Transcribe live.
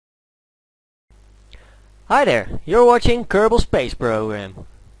Hi there, you're watching Kerbal Space Program.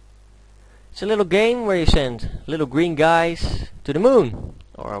 It's a little game where you send little green guys to the moon,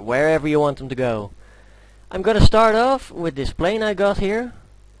 or wherever you want them to go. I'm gonna start off with this plane I got here,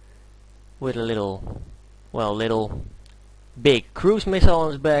 with a little big cruise missile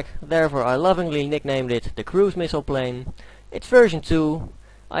on its back. Therefore I lovingly nicknamed it the cruise missile plane. It's version 2,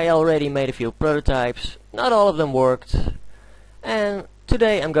 I already made a few prototypes, not all of them worked, and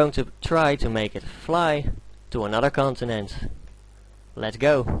today I'm going to try to make it fly to another continent. Let's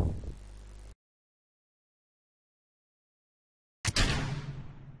go!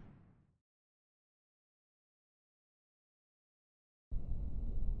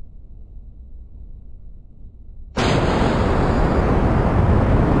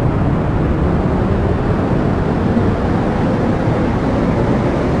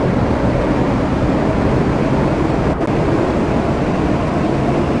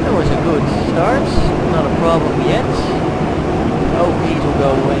 That was a good start, not a problem yet. OPs will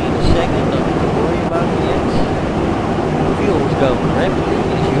go away in a second, nothing to worry about yet. Fuel is going rapidly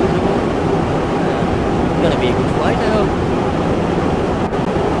as usual. It's gonna be a good flight, I hope.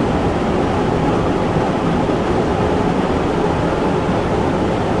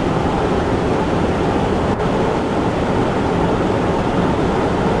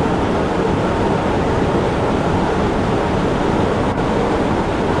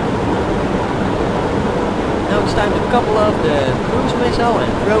 Now it's time to couple off the cruise missile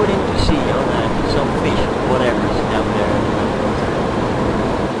and throw it into sea on some fish or whatever is down there.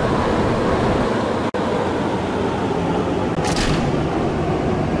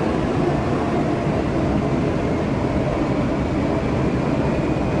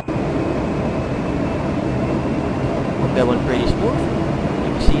 That went pretty smooth.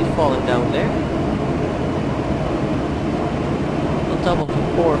 You can see it falling down there. On top of the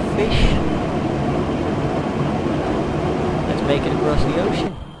poor fish. Let's make it across the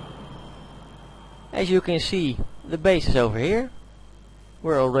ocean. As you can see, the base is over here.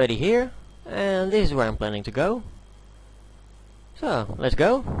 We're already here. And this is where I'm planning to go. So, let's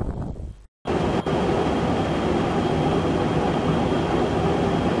go.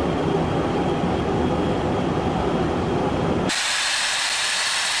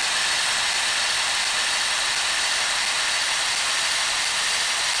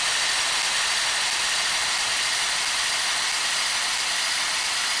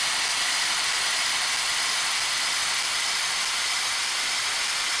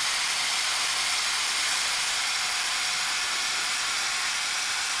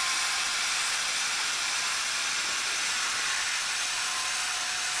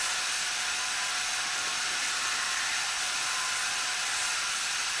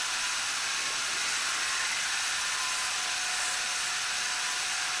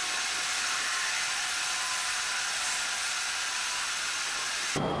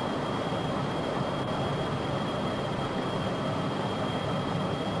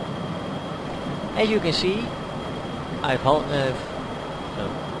 As you can see,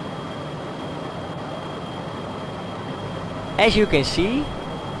 As you can see,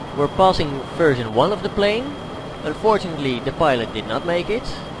 we're passing version 1 of the plane. Unfortunately, the pilot did not make it.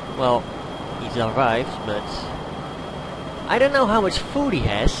 Well, he survived, but I don't know how much food he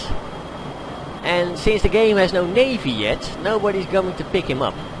has. And since the game has no navy yet, nobody's going to pick him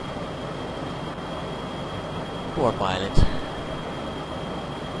up. Poor pilot.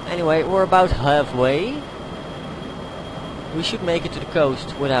 Anyway, we're about halfway. We should make it to the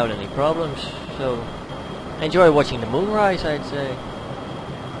coast without any problems, so enjoy watching the moonrise, I'd say.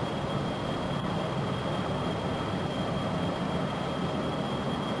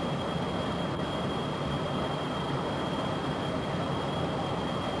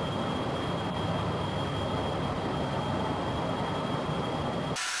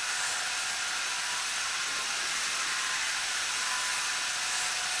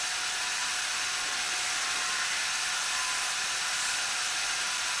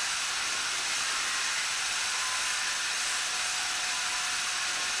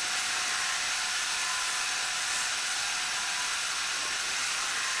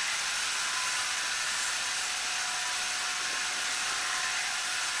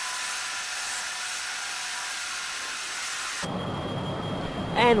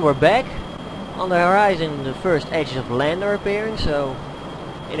 And we're back. On the horizon the first edges of land are appearing, so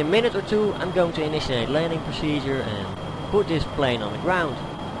in a minute or two I'm going to initiate landing procedure and put this plane on the ground.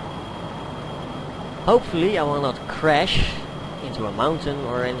 Hopefully I will not crash into a mountain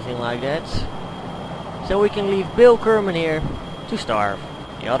or anything like that. So we can leave Bill Kerban here to starve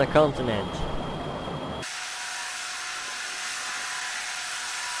the other continent.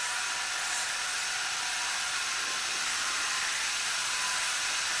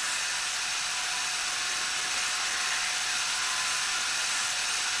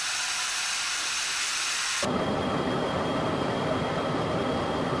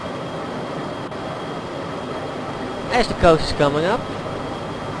 As the coast is coming up,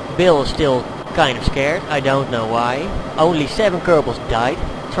 Bill is still kind of scared. I don't know why. Only 7 Kerbals died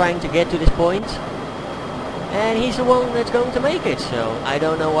trying to get to this point. And he's the one that's going to make it, so I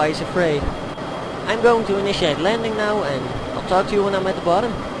don't know why he's afraid. I'm going to initiate landing now, and I'll talk to you when I'm at the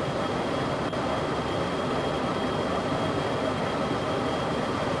bottom.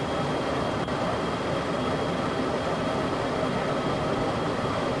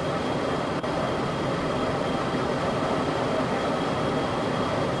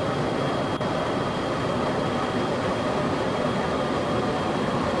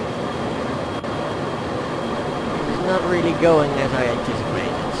 Not really going as I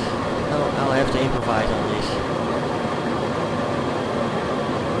anticipated. I'll have to improvise on this.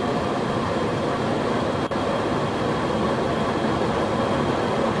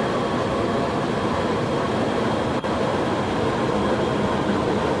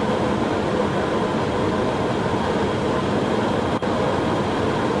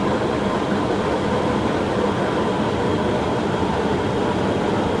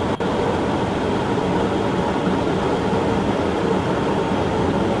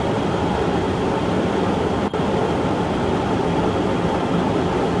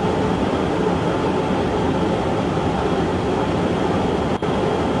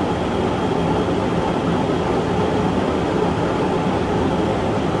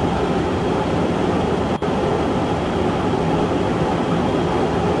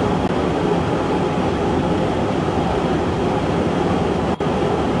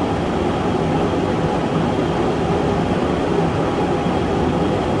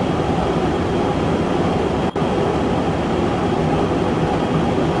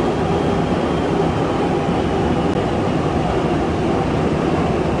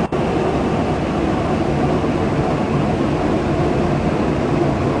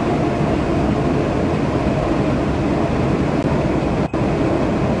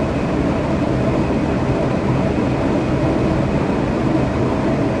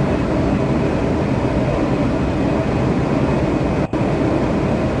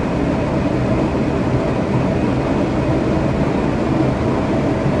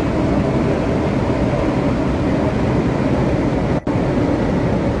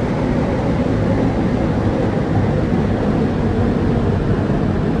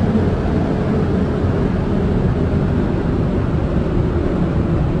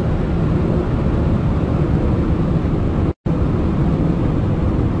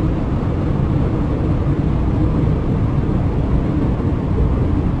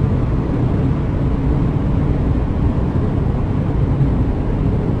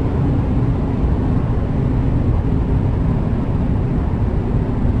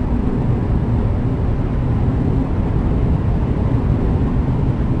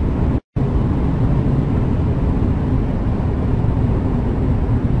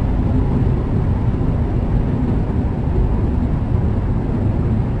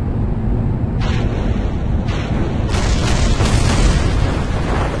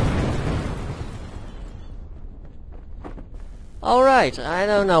 Alright, I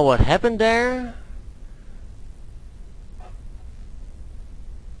don't know what happened there.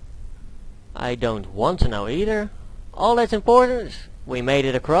 I don't want to know either. All that's important is we made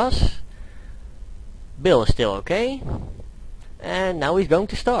it across. Bill is still okay. And now he's going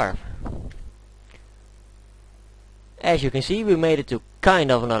to starve. As you can see, we made it to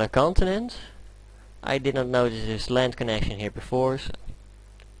kind of another continent. I did not notice this land connection here before. So.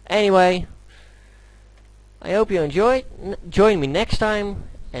 Anyway, I hope you enjoyed. Join me next time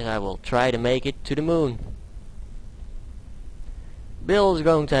as I will try to make it to the moon. Bill is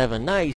going to have a nice